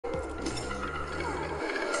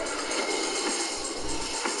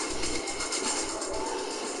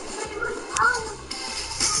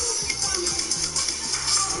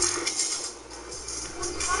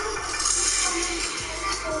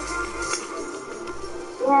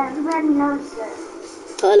Yeah, everybody knows that.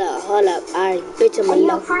 Hold up. Alright, bitch, I'm Hey, yo,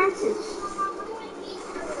 enough. Francis.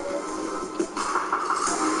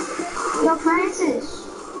 Yo, Francis.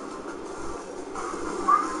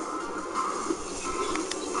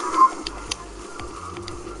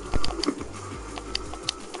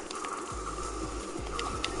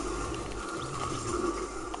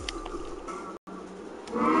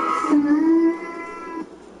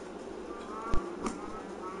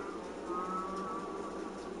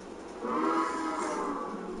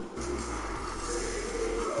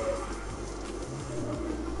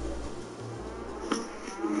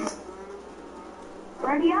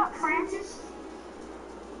 Ready up, Francis.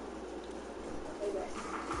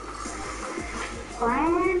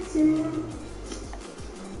 Francis.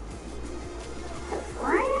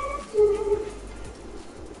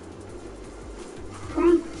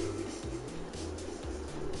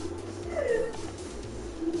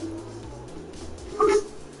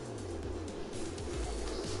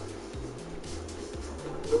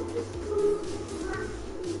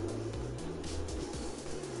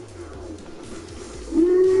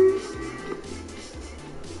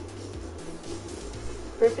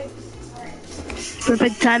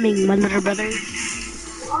 Perfect timing, my little brother.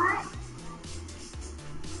 What?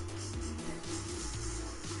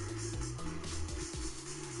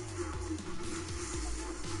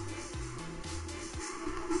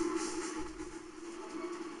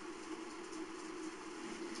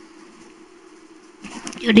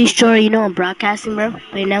 Yo, Destroyer, you know I'm broadcasting, bro,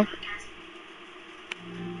 right now.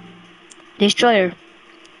 Destroyer.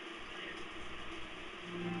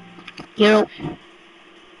 Yo.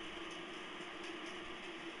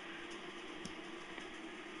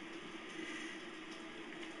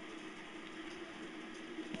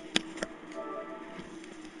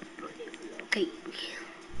 Okay.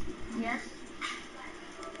 Yes.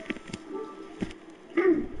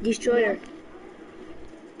 Destroyer.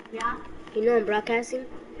 Yeah. You know I'm broadcasting?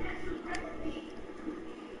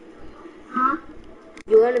 Huh?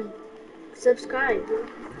 You wanna subscribe? You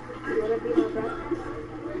wanna be my broadcast?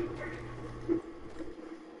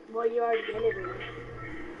 Well, you already ended it.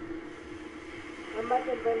 I'm about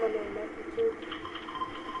to invite my little nephew too.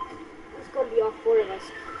 It's gonna be all four of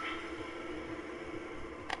us.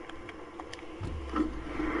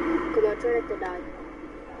 Come on, try not to die.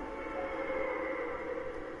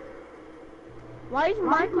 Why is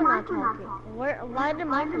Michael not talking? Why did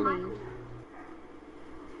Michael leave?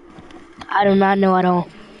 I do not know at all.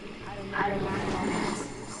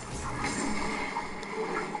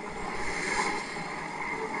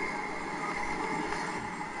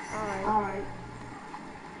 Alright.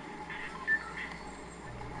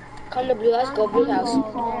 Come to blue, let's go blue house.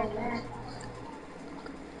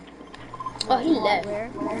 Oh, he left. Where?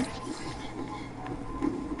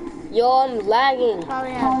 Yo, I'm lagging.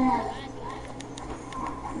 Probably has.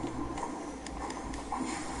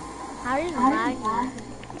 How are you lagging?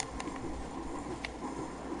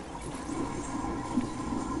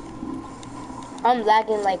 I'm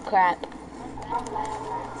lagging like crap. I'm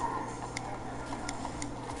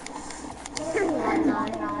not.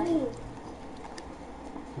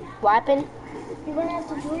 What happened? You're gonna have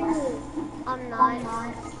to join me. I'm not.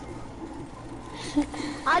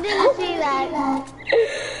 I didn't see that.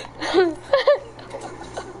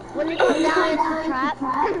 When you come down, it's a trap.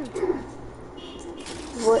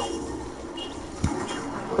 What?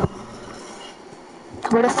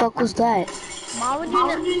 Where the fuck was that? Why would you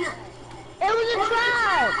not? It was a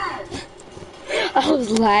trap! I was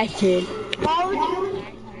lagging. Why would you?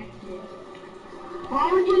 Why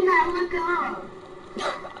would you not look up?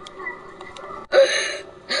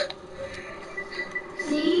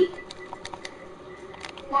 See?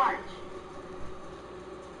 Watch.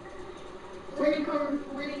 When it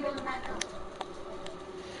goes back up.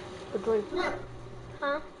 Go join. Look.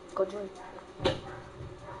 Huh? Go join.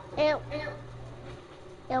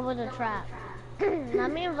 It was a trap. Let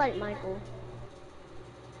me invite Michael.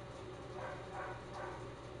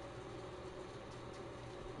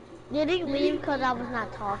 Did he leave because I was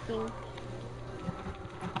not talking?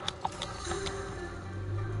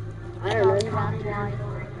 I don't know. That's why.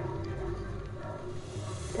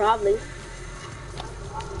 Probably.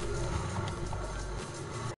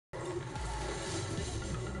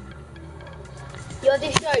 Yo,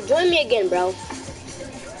 Destroyer, join me again, bro.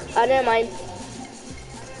 Oh, never mind.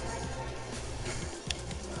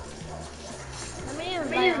 Let me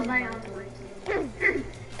invite Michael.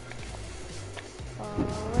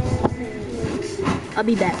 I'll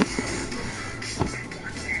be back.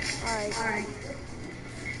 Alright.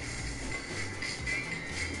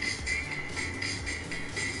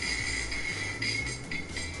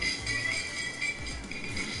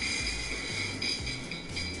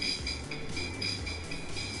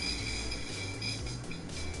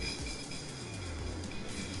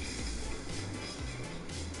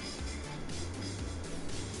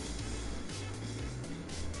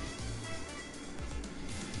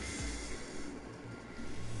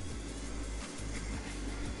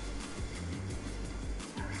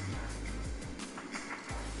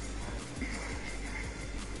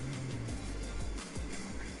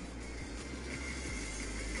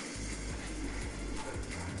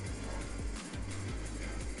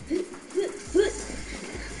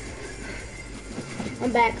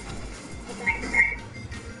 I'm back.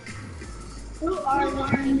 Who are those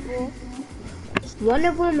people? One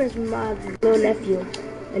of them is my little nephew,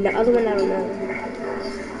 and the other one I don't know.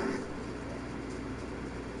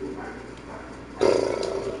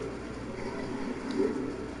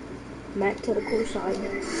 Back to the cool side.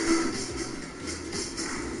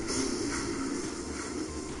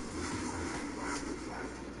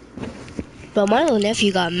 But my little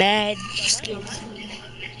nephew got mad skins.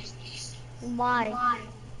 Why?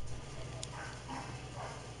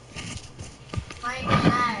 Why are you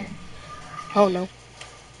mad? Oh no.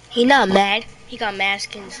 He not mad. He got mad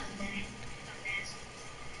skins.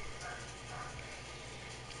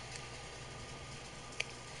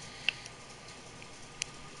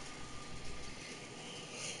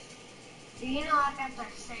 Do you know I got the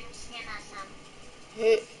same skin as him?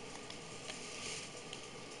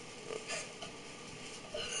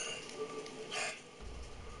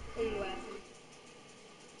 I'm laughing.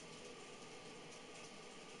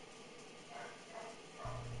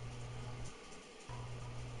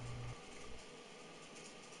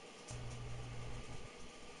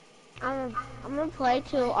 I'm gonna play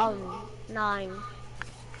till 9.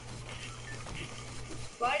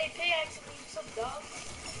 Why did they actually use some dog?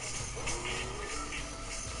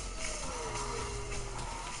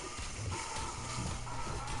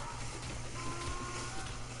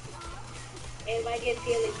 Everybody get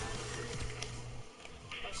feeling.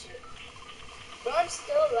 Oh shit. Bro, I'm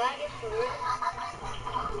still lagging for real.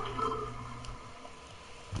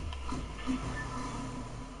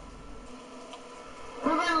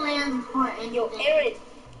 We're gonna land before anything. Yo, Aaron.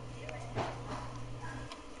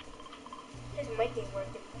 His mic ain't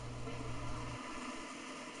working.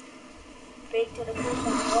 Big to the first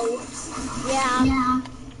one. Oh, whoops. Yeah.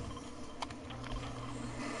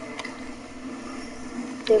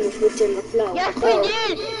 Then we're switching the flow. Yes, we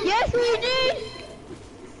did. Yes, we did.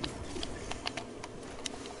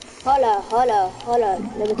 Hold on.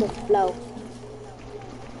 Let me touch the flow.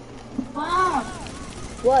 Wow.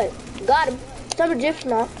 What? Got him. Stop Egyptian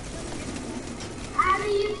now. How do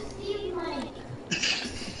you see my...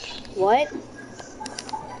 What?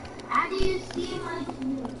 How do you see my...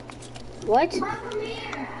 What? Come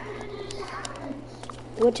here.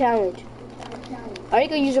 What challenge? Are you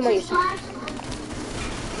gonna use them on yourself?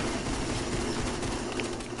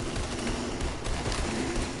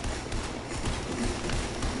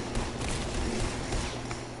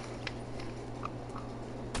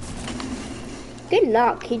 Good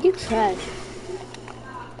knock, kid, you trash.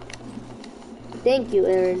 Thank you,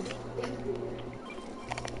 Aaron.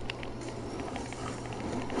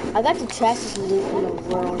 I got the trashiest loot in the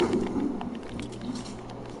world.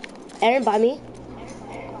 Aaron, buy me.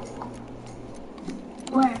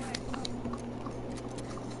 Where?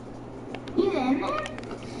 He's in there?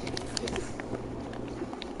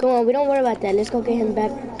 Come on, we don't worry about that. Let's go get him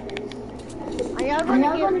back. Are y'all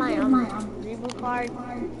gonna get my Zebra card?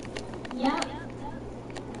 Yep.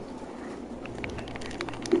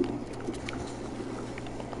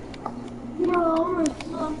 No, we're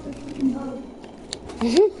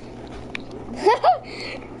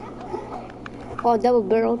Oh, double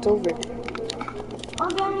barrel, it's over. I'll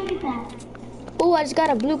go need that. Oh, I just got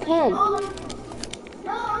a blue pump. Oh,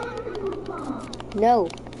 no, I'm gonna do it. No.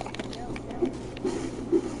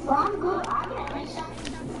 Well, I'm good. I get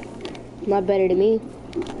it. Not better than me.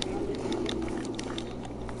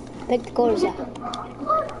 Pick the colors out.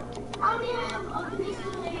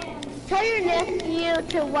 Tell your nephew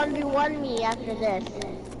to 1v1 me after this.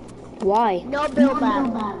 Why? No build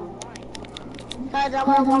battle. Cause I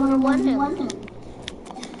wanna 1v1 him.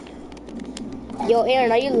 Yo,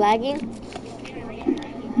 Aaron, are you lagging?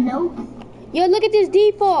 Nope. Yo, look at this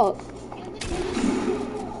default.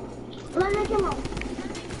 Let me come on.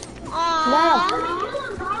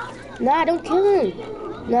 Nah, don't kill him.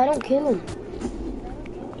 Nah, don't kill him.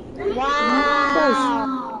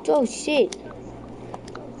 Wow. Oh shit.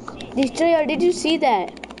 Destroyer, did you see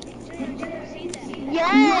that?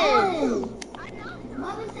 Yes.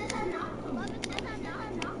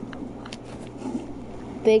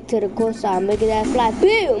 Big to the course side, making that fly.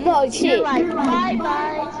 Boom! Oh shit. You're like,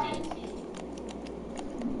 bye-bye.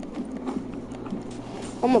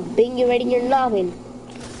 I'm gonna bang you right in your noggin.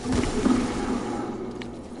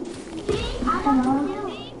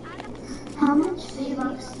 How much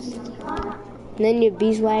V-Bucks do you got? Then your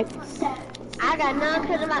beeswax. I got none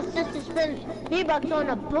because my sister spent V-Bucks on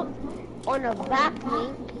a book, on a back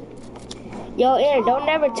me. Yo, Aaron, don't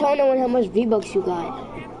never tell no one how much V-Bucks you got.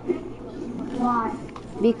 Why?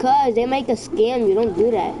 Because they make a scam you. Don't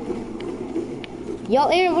do that. Yo,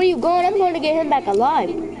 Aaron, where you going? I'm going to get him back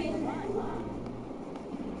alive.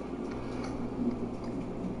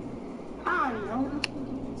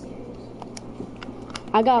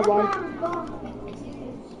 I got one.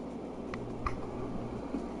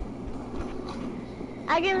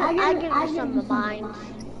 I give you some of mine.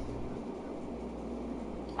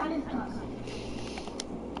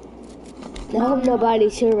 I hope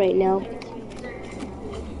nobody's here right now.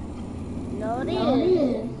 No, it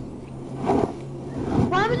is.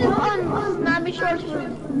 Why was it on Snobby Shores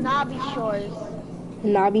for Snobby Shores?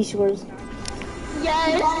 Nobby Shores.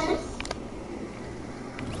 Yes.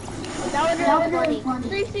 That was really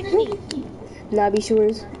funny. 360. Nobby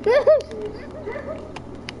Shores.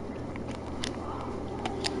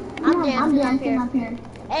 I'm dancing up here.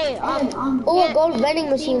 Hey, Oh, a gold vending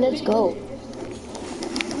machine. Let's go.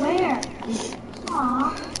 Where?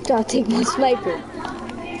 I'll take my sniper.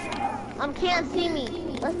 Can't see me.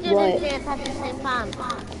 Let's do What? this dance at the same time.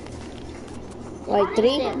 Like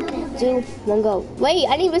 3, 2, 1, go. Wait,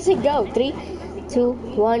 I didn't even say go. 3, 2,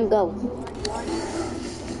 1, go.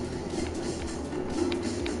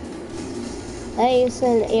 Hey, it's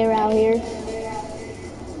an air out here.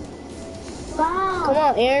 Wow. Come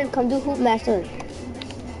on, Aaron, come do Hoop Master.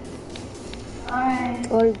 Alright.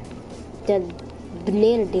 Or the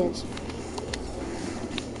banana dance.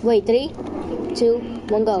 Wait, 3, 2,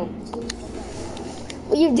 1, go.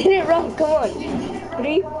 Well, you did it wrong. Come on.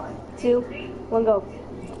 3, 2, 1, go.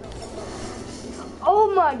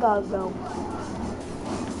 Oh my God, go.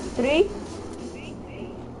 3,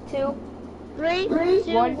 2, 3,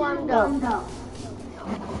 2, 1, go.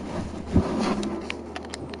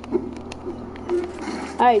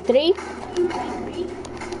 Alright, 3,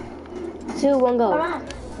 2, 1, go.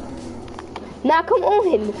 Now come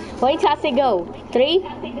on. Wait till I say go. 3,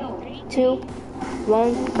 2,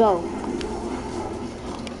 1, go.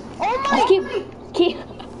 Oh my! Keep.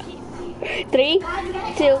 3,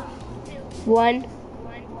 2, 1,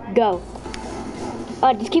 go.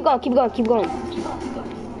 Just keep going.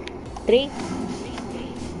 3.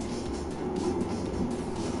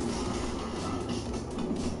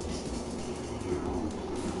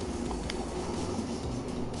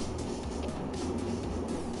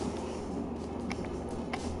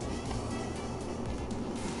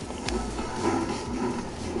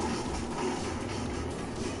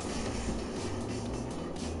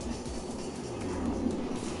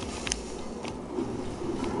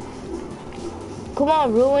 Come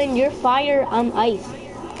on, Ruin, you're fire, I'm ice.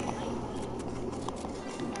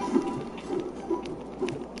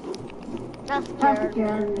 That's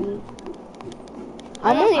scary.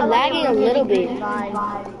 I'm only lagging a little bit.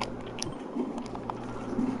 Bye.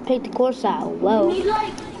 Take the course out. Whoa. We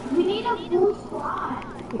need a full squad.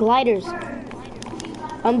 Gliders.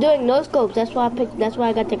 I'm doing no scopes. That's why I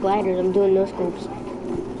got the gliders. I'm doing no scopes.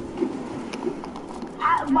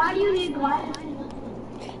 Why do you need gliders?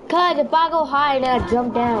 Cause if I go high, then I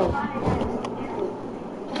jump down.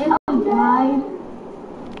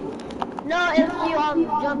 No, if you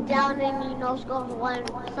jump down and you no scope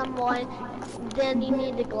someone, then you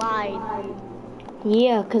need to glide.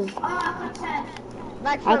 Yeah, cause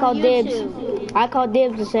Like I call from dibs. YouTube. I call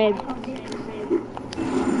dibs the same.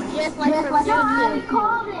 Just like from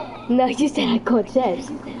YouTube. No, you said I called dibs.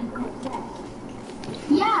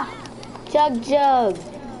 Yeah. Jug.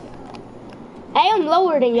 Hey, I'm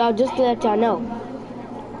lower than y'all, just to let y'all know.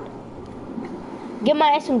 Get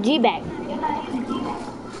my SMG back.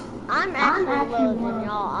 I'm actually lower than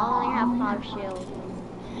y'all. I only have 5 shields.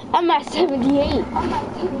 I'm at 78.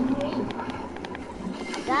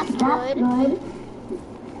 That's good.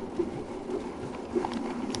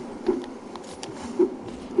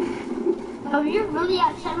 Oh, you're really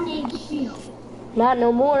at 78 shield. Not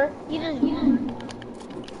no more. You just. The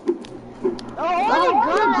only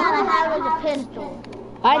gun that I have is a pistol.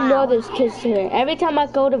 I know there's kids here. Every time I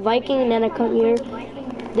go to Viking and then I come here,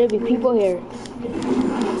 there'll be people here.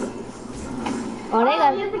 Oh,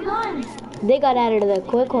 they got out of the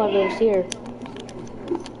quick quarters here.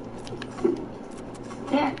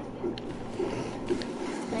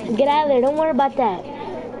 Get out of there. Don't worry about that.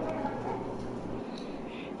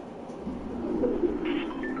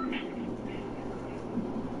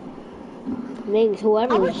 Means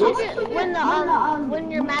whoever was this. When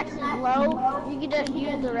your max is low, you can just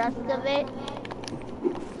use the rest of it.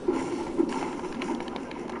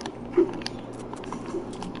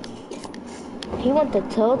 He wants to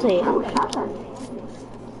tilt it.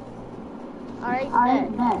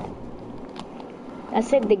 Alright, bet. I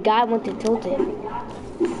said the guy wants to tilt it.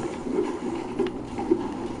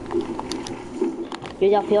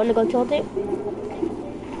 Y'all feeling to go tilt it?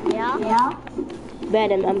 Yeah?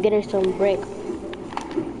 Bet I'm getting some brick.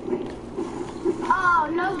 Oh,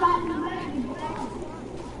 no, God.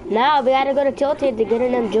 Now we gotta go to tilt it to get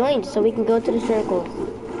in them joints so we can go to the circle.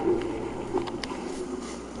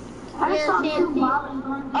 Yeah, see.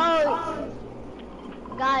 Oh,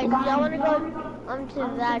 guys, y'all wanna go to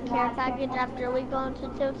that care package after we go into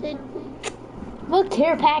Tilted? What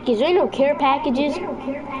care package? There ain't no care packages.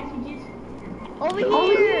 Over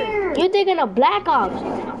here. You're thinking of Black Ops.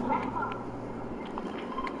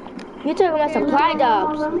 You're talking about supply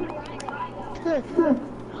jobs.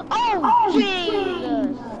 Oh,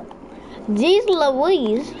 Jesus. Jeez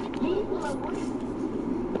Louise.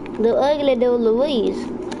 The ugly little Louise.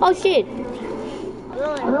 Oh shit.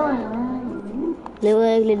 Little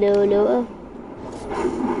ugly little.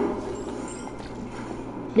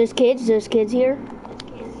 There's kids here.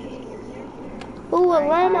 Ooh, a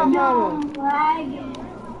llama homo.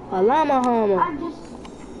 A llama homo.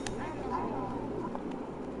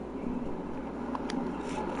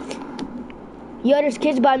 Yo, there's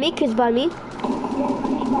kids by me,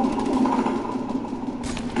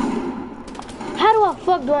 How do I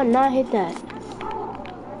fuck do I not hit that?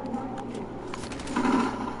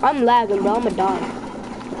 I'm lagging, bro. I'ma die.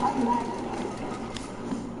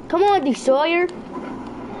 Come on, Destroyer.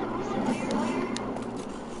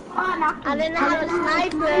 I didn't have a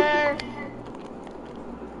sniper.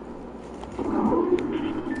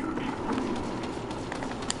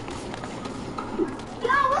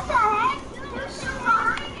 Yo, what the heck? Shoot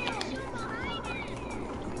behind it.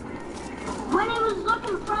 When he was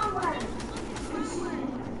looking forward.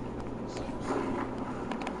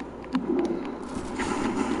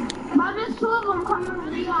 But there's two of them coming over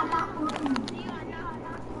the other room.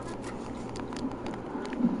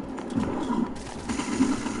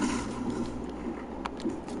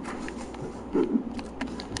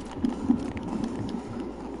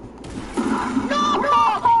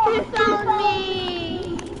 He found me.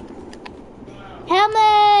 Help me!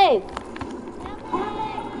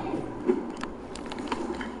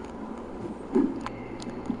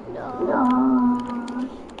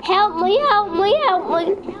 Help me!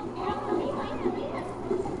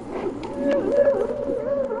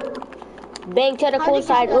 Bang to the cool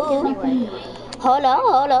side. Ooh. Hold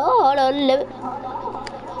on.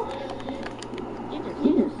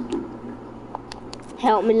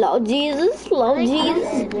 Help me, Lord Jesus. Help me,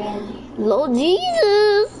 Lord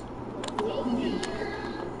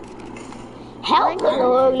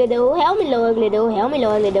ugly dude. Help me, Lord ugly dude.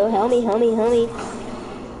 Help me.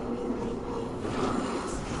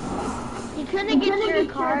 He couldn't get your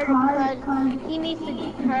card because he needs to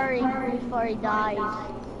hurry before he dies.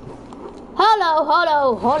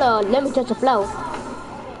 Hold on. Let me touch the flow.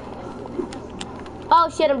 Oh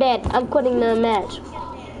shit, I'm dead. I'm quitting the match.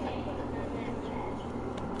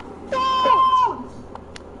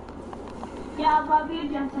 Yeah, Bobby, you're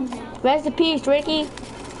jumping in. Rest in peace, Ricky.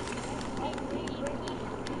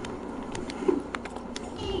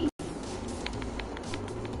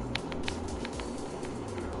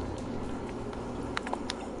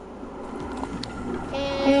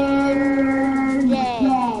 And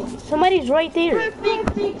dead. Somebody's right there.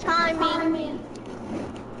 Perfect timing.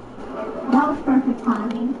 That was perfect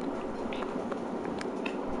timing.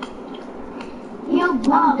 Yo,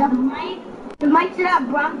 Bob, the mic to that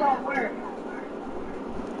Brom don't work.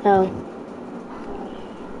 Oh.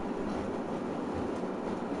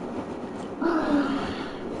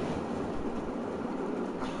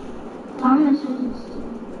 Thomas is...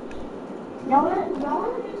 Y'all wanna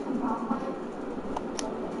do some Brom?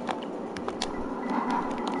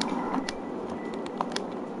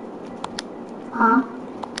 Huh?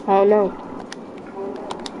 I don't know.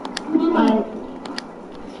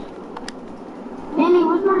 Manny,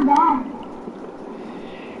 where's my bag?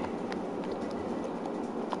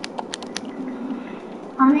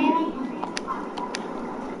 Manny?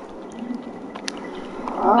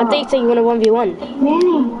 I think so. You want a 1v1?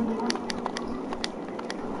 Manny.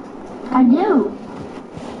 I do.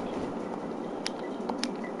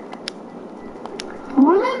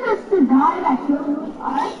 Wasn't this the guy that killed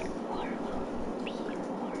us?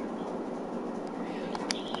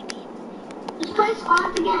 Let's play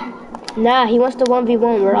spots again. Nah, he wants the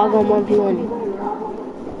 1v1. We're all going 1v1.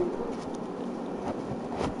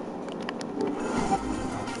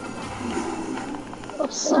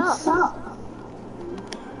 What's up?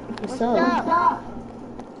 What's up?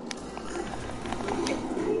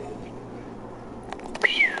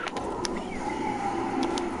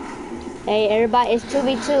 Hey, everybody, it's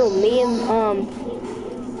 2v2.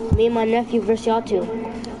 Me and my nephew versus y'all two.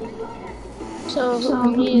 So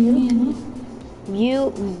me and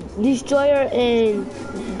You, Destroyer, and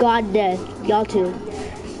God Death. Y'all two.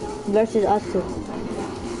 Versus us two.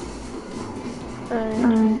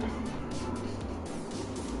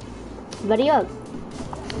 Ready up.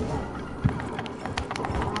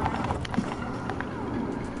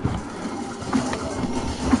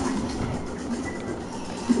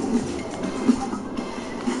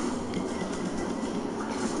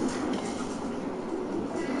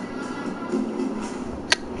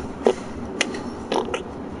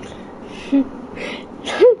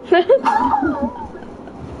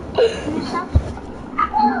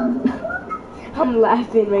 I'm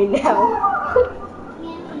laughing right now.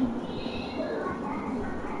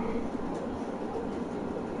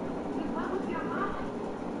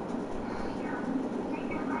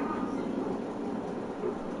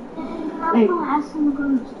 Hey.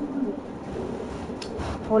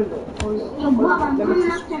 Hold on.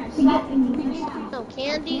 No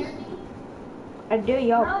candy. I dare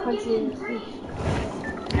y'all punch you in the face.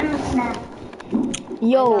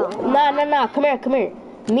 Yo, nah. Come here.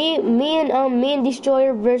 Me and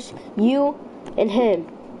Destroyer versus you and him.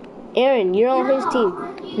 Aaron, you're on his team.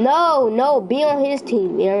 No, be on his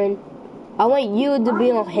team, Aaron. I want you to be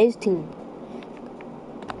on his team.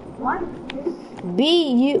 What?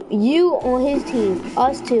 Be you on his team.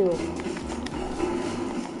 Us two.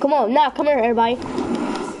 Come on, come here, everybody.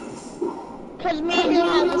 Cause me and him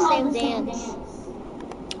have the same dance.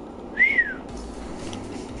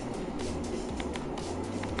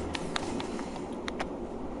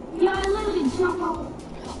 Yeah, I literally jumped over.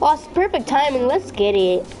 Oh, it's perfect timing. Let's get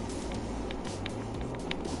it.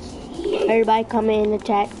 Everybody come in the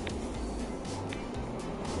chat.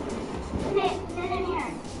 Sit in here.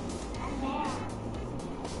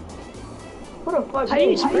 What the fuck? How do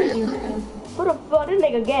you sprint? What the fuck? This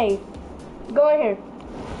nigga gay. Go in here.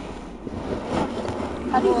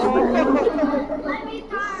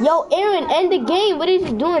 Yo, Aaron, end the game. What is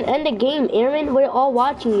you doing? End the game, Aaron. We're all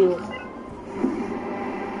watching you.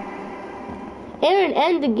 Aaron,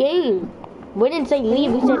 end the game. We didn't say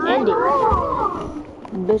leave, we said end it.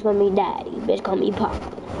 Bitch call me daddy. Bitch call me pop.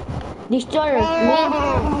 Destroyer,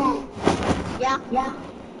 man. Yeah.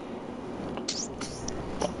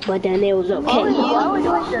 But then it was okay. Why are we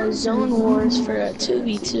doing the zone wars for a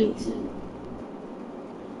 2v2?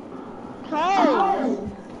 Hey.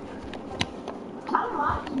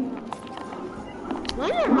 No,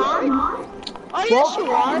 you're not. Oh, yes,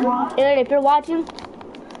 you are. Aaron, if you're watching,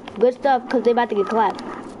 good stuff, because they about to get clapped.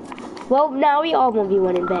 Well, now we all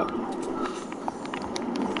 1v1 in bed.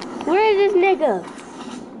 Where is this nigga?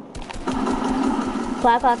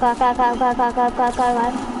 Clap.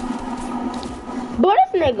 But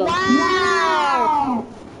this nigga. Wow.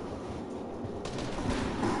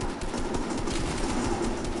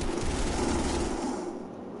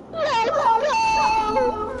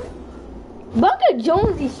 Bucket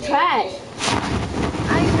Jones is trash.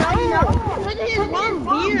 I know. Look at his one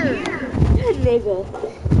beer. That nigga.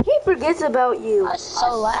 He forgets about you. I'm so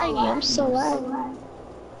laggy. I'm so laggy.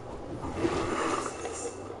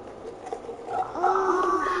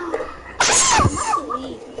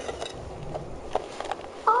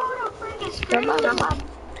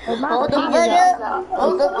 Hold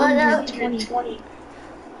the button.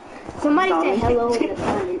 Somebody said hello in the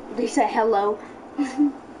comment. They said hello.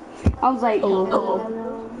 I was like,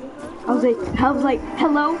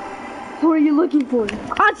 hello? Who are you looking for?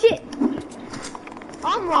 Oh shit!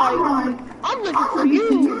 I'm looking for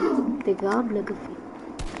you. The god looking for you.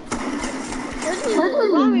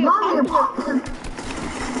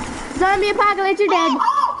 Zombie apocalypse, you're dead.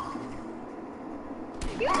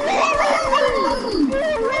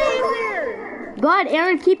 Go ahead,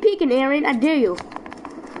 Aaron, keep peeking, Aaron. I dare you.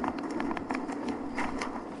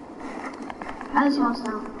 I just want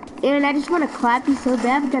to. Aaron, I just want to clap you so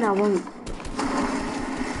bad, but then I won't.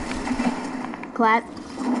 Clap.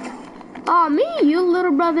 Oh, me, you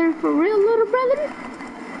little brother, for real, little brother?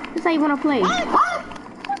 That's how you want to play.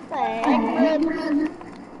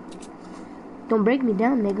 Don't break me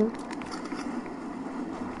down, nigga.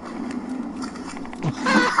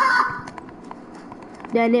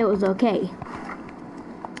 Then it was okay.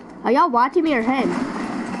 Are y'all watching me or him?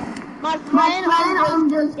 My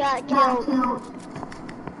friend just got killed.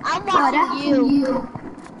 I'm watching you.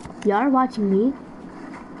 Y'all are watching me?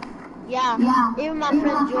 Yeah. Even my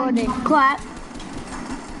friend Jordan. Clap.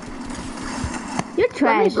 You're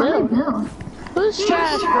trash. Who's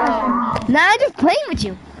trash, bro? Nah, I'm just playing with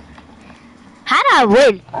you. How did I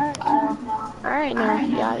win? Alright,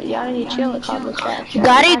 now, y'all need to chill. It's all the trash.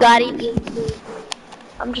 Got it.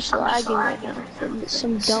 I'm just lagging right now for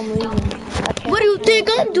some dumb reason. What do you think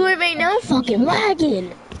I'm doing right now? I'm fucking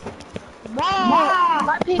lagging. Wow,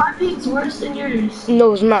 my ping's worse than yours.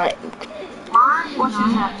 No, it's not. What's your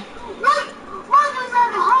hat?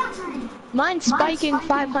 Mine's spiking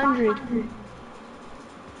 500.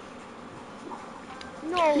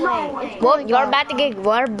 No way. Well, you're about to get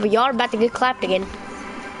clapped again.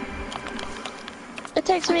 It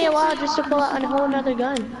takes me a while just to pull out a whole another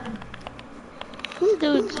gun. This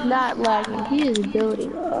dude's not lagging. He is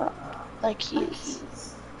building up like he's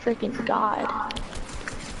freaking God.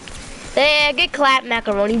 Hey, get clapped,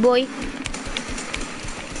 macaroni boy.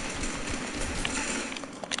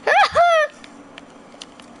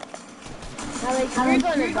 you're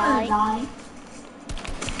gonna die.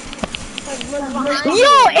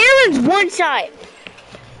 Yo, Aaron's one shot.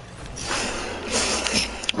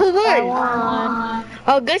 Who I won? won.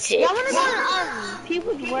 Oh, good shit. Y'all wanna go to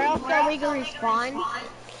people's warehouse so we can respawn?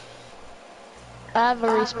 I have a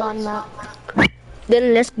respawn map.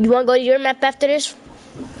 Then you wanna go to your map after this?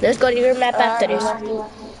 Let's go to your map after this.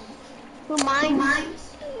 Who mine?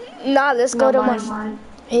 Nah, let's go to mine. my.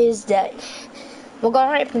 His dad. We'll go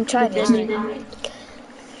hurry up and try this.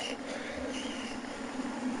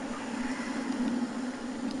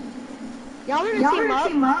 Y'all wanna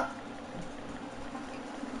team up?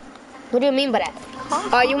 What do you mean by that?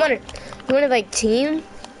 Oh, you wanna like team?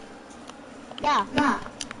 Yeah.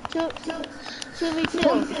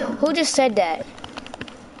 2v2. Who just said that?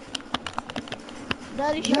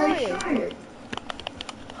 Daddy, show you.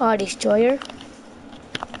 Oh, Destroyer.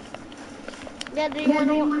 Yeah, do you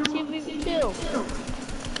wanna 2v2?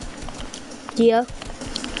 Yeah.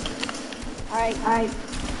 Alright.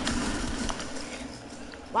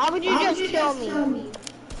 Why would you just kill me?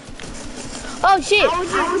 Oh shit!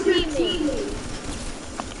 Why would you team me?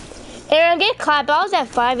 Aaron, get clapped. I was at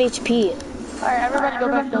 5 HP. Alright, everybody go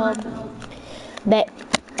back to home. Bet.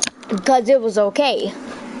 Because it was okay.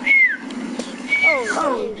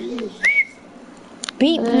 Oh,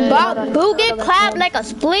 Boo get clapped like a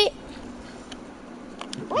split.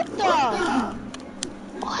 what the?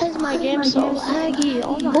 Why is my game so laggy?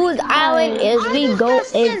 Oh my Whose island is we go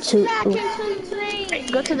into?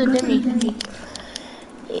 Go to the Demi.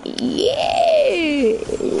 Yeah.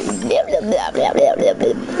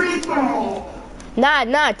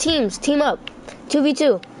 Nah, team up.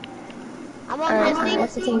 2v2. I'm on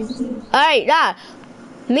this thing. Alright, nah.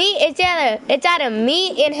 It's either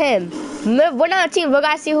me and him. We're not a team, we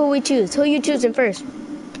gotta see who we choose. Who you choosing first?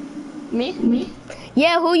 Me?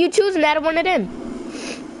 Yeah, who you choosing out of one of them?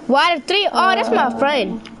 Why the three? Oh, that's my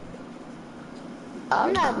friend.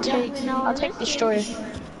 I'll take Destroyer.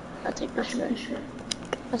 I'll take Destroyer.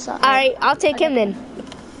 That's not Alright, I'll take him then.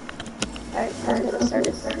 Alright, let's start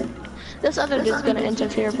it. This other dude's gonna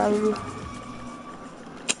interfere probably.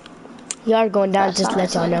 You are going down, just to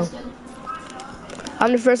let y'all know.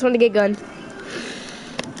 I'm the first one to get gunned.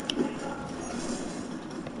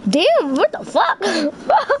 Damn, what the fuck?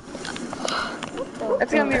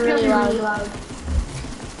 It's gonna be really loud.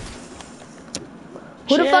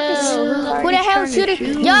 Who the hell is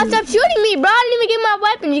shooting? Y'all stop shooting me, bro. I didn't even get my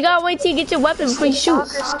weapon. You gotta wait till you get your weapon before you shoot.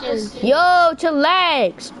 Yo,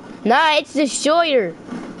 chillax. Nah, it's Destroyer.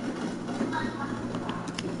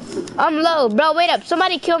 I'm low, bro. Wait up.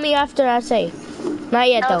 Somebody kill me after I say. Not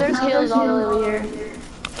yet, though. There's heals all over here.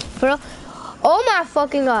 Bro. Oh my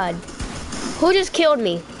fucking god. Who just killed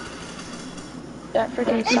me? That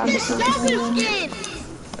freaking skin.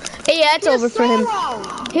 Hey, yeah, it's over for him.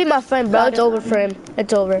 He's my friend, bro. It's over for him.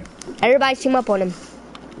 It's over. Everybody team up on him.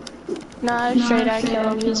 Nah, straight I kill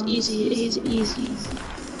him. He's easy.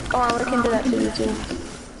 Come on, we can do that too.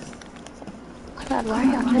 God, why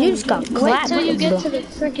are You just got clapped. Wait till you get to the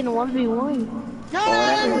freaking 1v1. No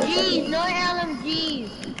LMGs.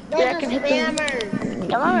 Those Yeah, I are can hit them. spammers. I'm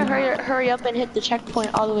gonna hurry up and hit the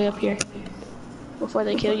checkpoint all the way up here before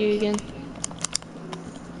they kill you again.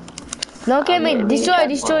 No, can't make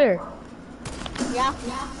Destroyer. Yeah.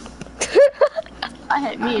 I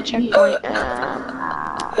hit me a checkpoint.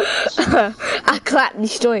 I clapped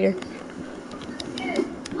Destroyer.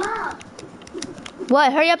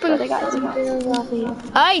 What? Hurry up and...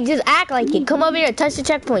 Alright, just act like it. Come over here, touch the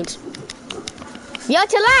checkpoints. Yo,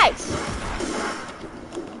 chillax!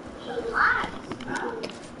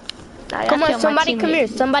 Come on, somebody come here.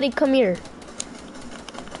 Somebody come here.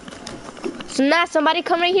 So now, somebody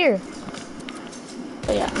come right here.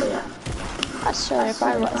 Yeah. I swear, if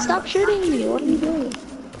I stop shooting me, what are you doing?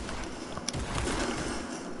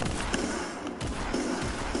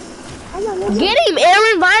 Get him,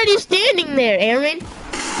 Aaron! Why are you standing there, Aaron?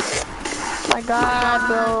 My God,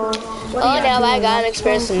 bro. Oh, now I got mixed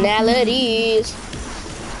personalities.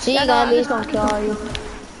 She got me. He's gonna kill you.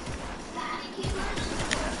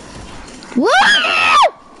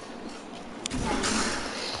 What?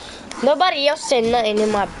 Nobody else said nothing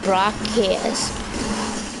in my broadcast.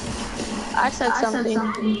 I said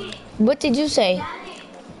something. What did you say?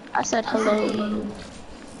 I said hello.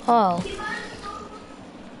 Oh.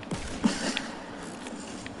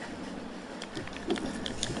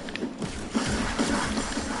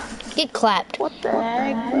 Get clapped. What the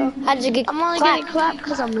heck, bro? How did you get I'm only clapped? getting clapped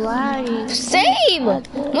because I'm lagging. Same!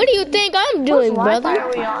 What do you think I'm doing, What brother?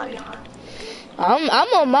 Wi-Fi are we on? I'm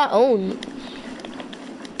on my own.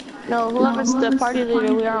 No, whoever's the party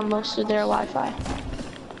leader, we are on most of their Wi-Fi.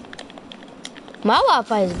 My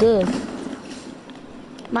Wi-Fi is good.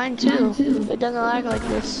 Mine too. It doesn't lag like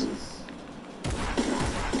this.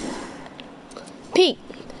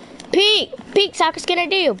 Peek, soccer skin, I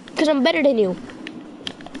do, because I'm better than you.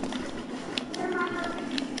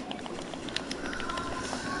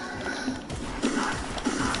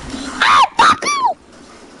 Ah, fuck you!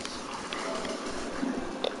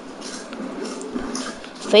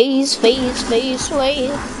 Face. Oh,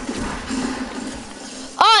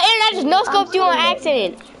 Aaron, I just no-scoped you on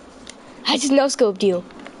accident. I just no-scoped you.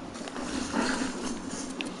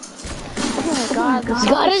 Oh my god, this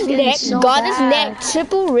Got his neck, so got his bad. neck,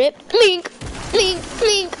 triple rip, blink.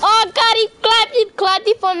 Oh god, he clapped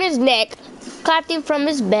him from his neck. Clapped him from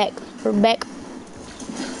his back, or back.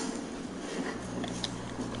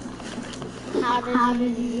 How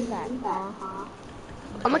did you do that?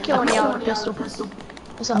 I'm gonna kill one of y'all with a pistol.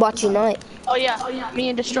 What's up? Watch you not. Oh yeah, me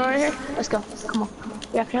and Destroyer here. Let's go. Come on.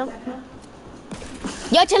 We have him.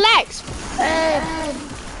 Yo, chillax. Hey.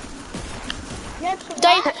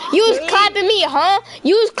 You was clapping me, huh?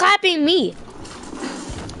 You was clapping me.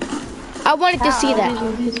 I wanted to see that.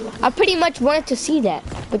 I pretty much wanted to see that,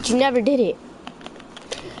 but you never did it.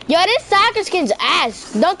 Yo, this soccer skin's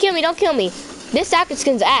ass. Don't kill me. This soccer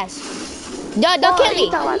skin's ass. Yo, don't kill me.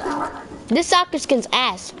 This soccer skin's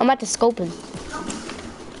ass. I'm about to scope him.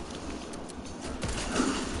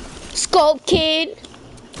 Scope, kid.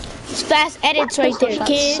 It's fast edits right there,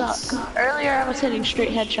 kids. Suck. Earlier I was hitting straight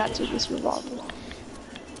headshots with this revolver.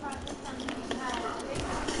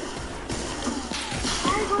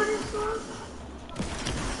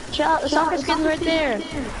 Chill out, the soccer skin's right there.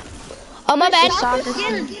 Oh, my bad. Soccer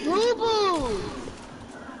skin.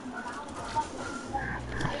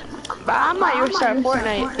 But I might restart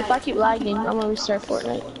Fortnite. If I keep lagging, I'm gonna restart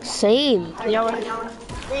Fortnite. Same. Y'all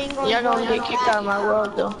gonna get kicked out of my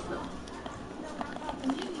world though.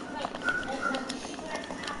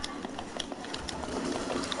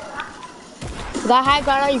 Got high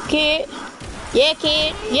ground on you, kid. Yeah,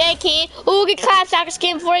 kid. Ooh, get clap soccer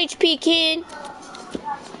skin for HP, kid.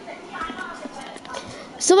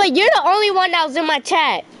 So wait, you're the only one that was in my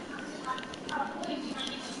chat.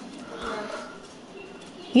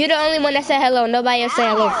 You're the only one that said hello. Nobody else said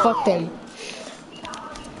hello. Fuck them.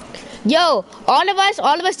 Yo, all of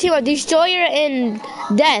us team up. Destroyer and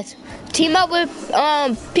Death. Team up with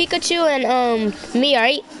Pikachu and me,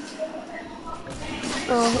 alright?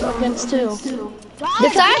 Oh, against two. The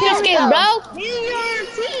soccer skin, bro.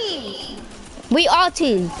 We all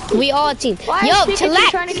team. Why Yo, is Pikachu chillax.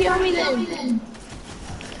 trying to kill me then?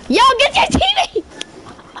 Yo, get your teammate.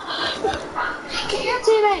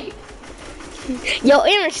 Yo,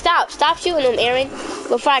 Aaron, stop shooting him, Aaron,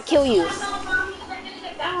 before I kill you.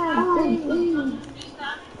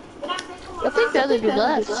 I think the other dude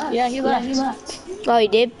left. Yeah, he left. Oh, he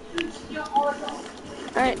did?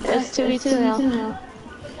 Alright, it's 2v2 now.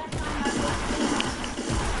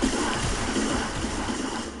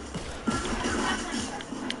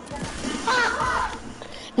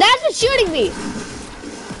 That's what's shooting me.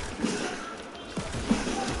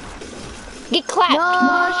 Get clapped.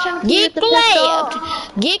 No, Get clapped.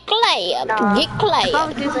 Get clapped. Nah. Get clapped. If I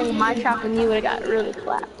was using my shotgun, you would've got really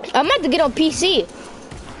clapped. I'm about to get on PC.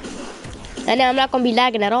 And then I'm not gonna be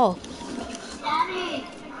lagging at all.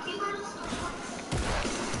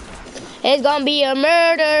 It's gonna be a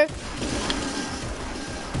murder.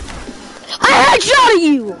 I headshot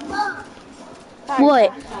you!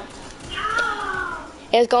 What?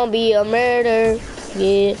 It's gonna be a murder.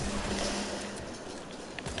 Yeah.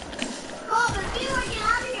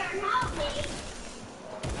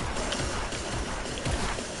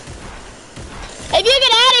 If you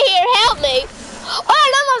get out of here, help me. Oh,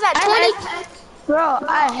 that was at 20. Bro,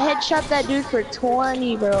 I headshot that dude for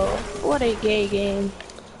 20, bro. What a gay game.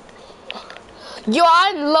 Yo,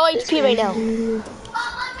 I'm low HP right now.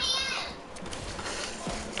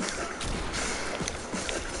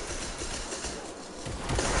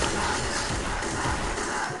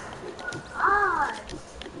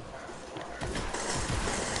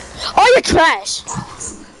 Oh, you're trash.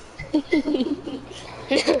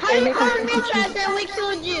 How you calling me trash and we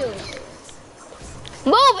killed you?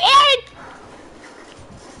 Move, Aaron.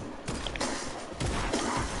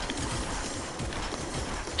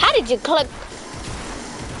 How did you click?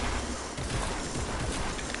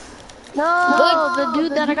 No, the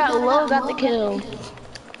dude that I got low got the kill.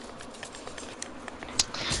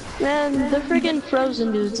 Man, the freaking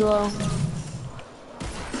frozen dude's low.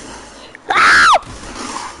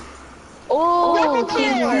 Oh,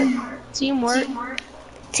 teamwork.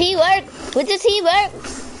 Teamwork. With the teamwork.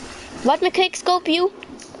 Watch me quick scope you.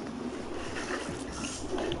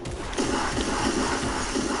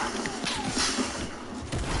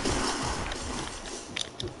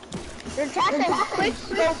 Your chat is quick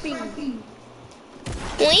scoping.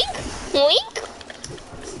 Wink, wink.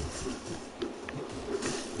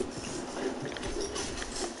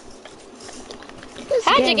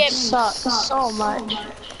 How'd you get sucks so much.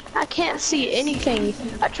 I can't see anything.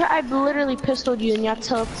 I literally pistoled you and you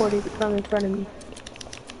teleported from in front of me.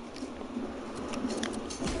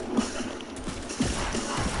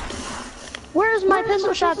 Where's my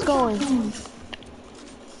pistol shots going?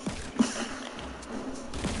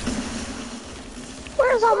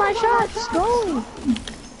 Where's all my shots going?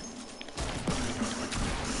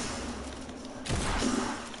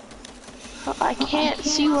 I can't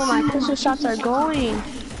see where my pistol shots are going.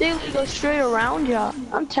 They go straight around y'all.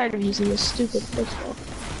 I'm tired of using this stupid pistol.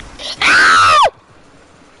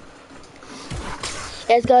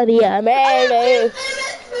 It's gonna be a murder.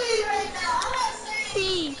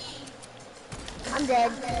 I'm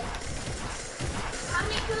dead. How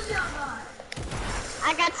many kills y'all got?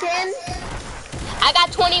 I got 10. I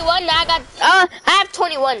got 21. I have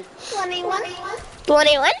 21. 21.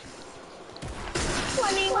 21?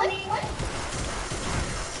 21.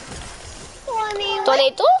 21.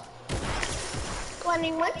 22?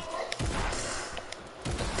 21.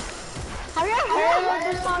 Have you ever heard of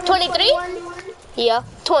this song? 23? Yeah,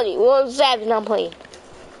 20. Well, Savage not playing.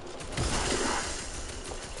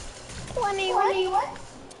 21.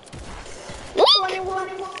 21.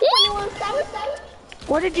 21. 7.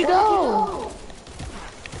 Where did you go?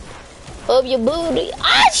 Of your booty.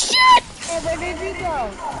 Ah, shit! Hey, where did you go?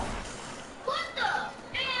 What the?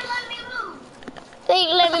 They didn't let me move. They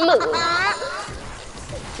ain't let me move.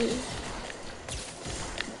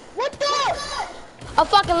 What the? I'm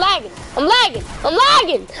fucking lagging. I'm lagging. I'm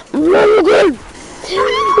lagging. I'm lagging.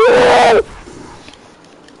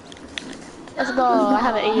 Let's go. I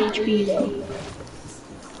have an 8 HP though.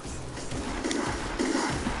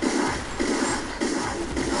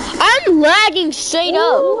 I'm lagging straight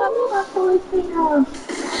up. Me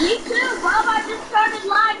too, Bob. I just started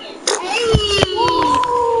lagging.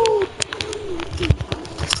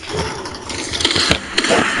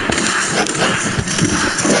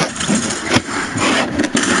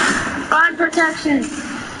 Fine protection.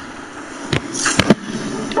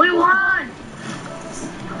 We won.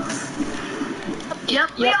 Yep,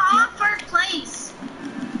 we are on first place.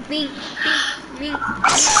 Me.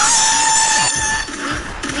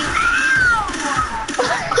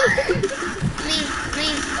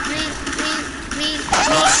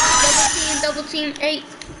 Double team 8.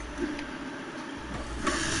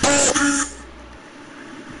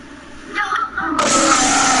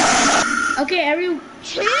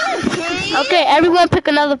 Okay, everyone pick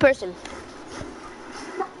another person.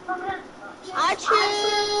 I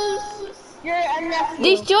choose your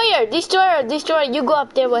nephew. Destroyer, you go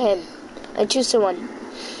up there with him and choose someone.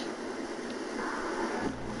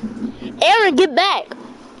 Aaron, get back.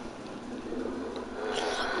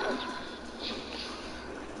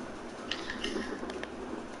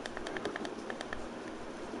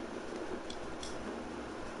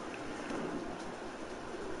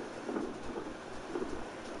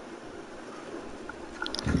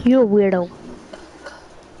 You're a weirdo.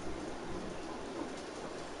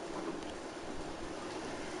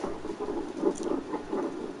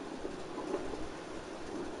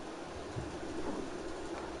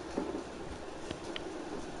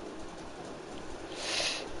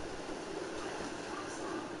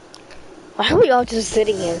 Why are we all just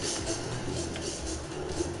sitting here?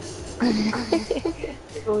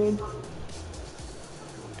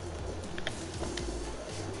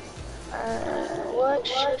 What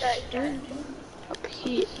should I do up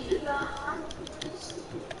here?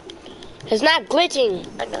 It's not glitching.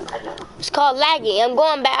 I know. It's called lagging. I'm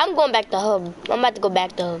going back to hub. I'm about to go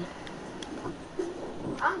back to hub.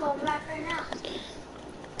 I'm going back right now.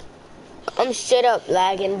 I'm straight up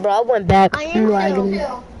lagging, bro. I went back. I'm lagging.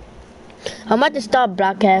 I'm about to stop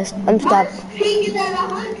broadcast. I'm stopped.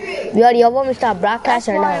 Y'all want me to stop broadcast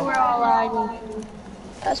or Why no? we're all lagging.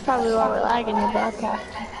 That's probably why we're lagging in broadcast.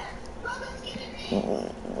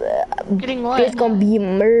 Getting what? It's gonna be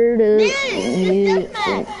murder.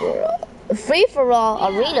 Free for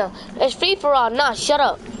all arena. It's free for all. Nah, shut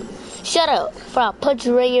up. Shut up. Before I punch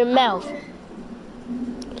you in your mouth.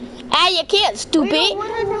 Ah, you can't, stupid. We don't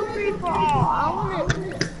want to do free for all. I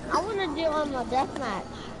want to do on the deathmatch.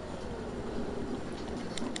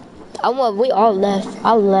 We all left.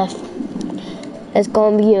 I left. It's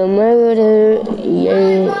gonna be a murder.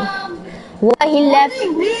 Yeah. Why he left?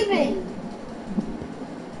 Leaving.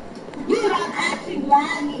 Dude, I'm actually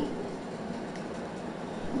lagging.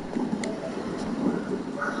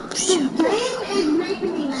 The game is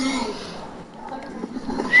making me lag.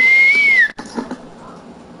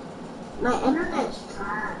 My internet's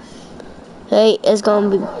trash. Hey, it's gonna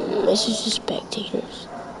be message to spectators.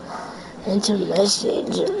 Enter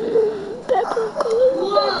message. Background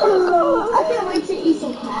color. I can't wait to eat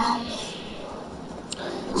some crabs.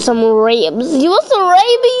 Some ribs. You want some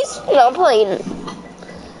rabies? No, I'm playing.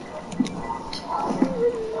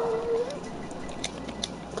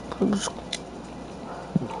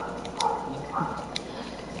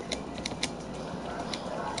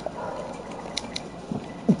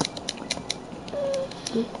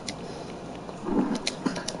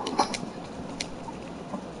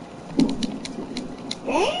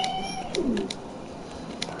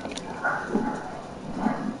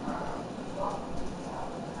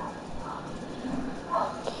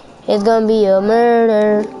 It's gonna be a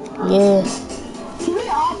murder. Yeah. Can we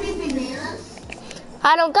all be bananas?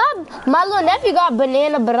 I don't got, my little nephew got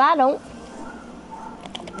banana, but I don't.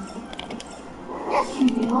 Yes, you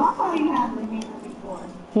do. I thought you had bananas before.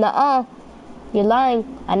 Nuh-uh. You're lying.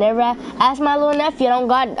 I never asked my little nephew. I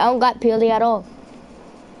don't got peely at all.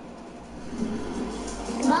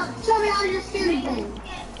 Well, tell me how your skin thing.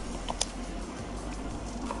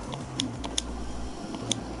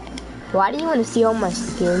 Why do you want to see all my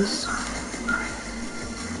skins?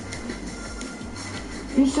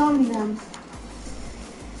 You show me them.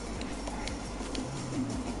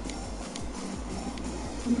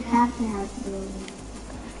 You have to have them.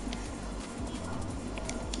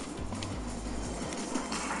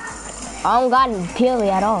 I don't got peely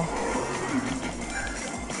at all.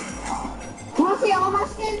 You want to see all my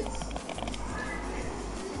skins?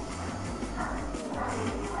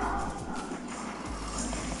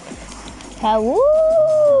 Woo!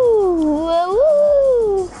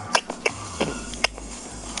 Woo!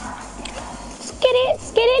 Let's get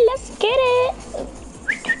it, let's get it.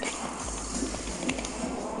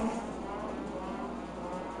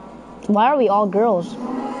 Why are we all girls?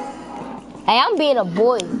 Hey, I'm being a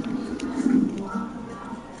boy.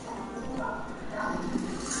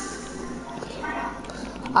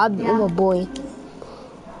 I'm a boy.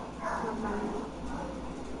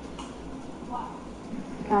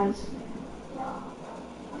 Guys.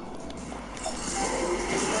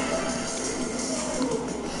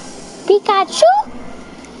 Pikachu?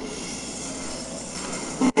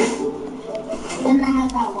 Then I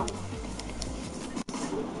have that one.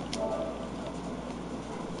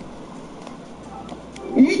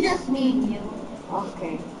 Is it just me and you?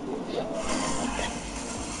 Okay.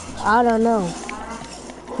 I don't know.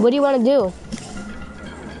 What do you want to do?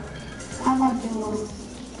 How about duos?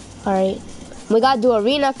 Alright. We gotta do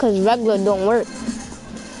arena because regular don't work.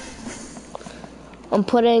 I'm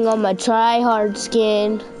putting on my try-hard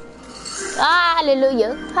skin.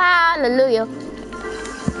 Hallelujah. Hallelujah.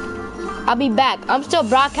 I'll be back. I'm still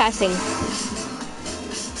broadcasting.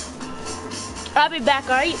 I'll be back,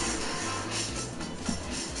 alright?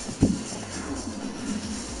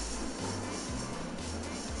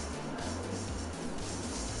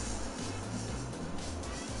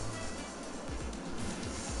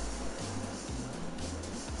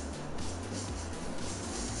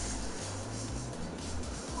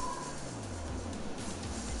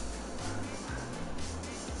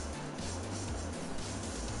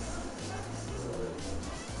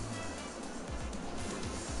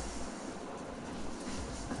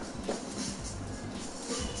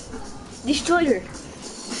 Destroyer.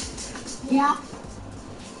 Yeah.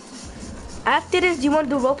 After this, do you want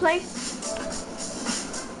to do roleplay?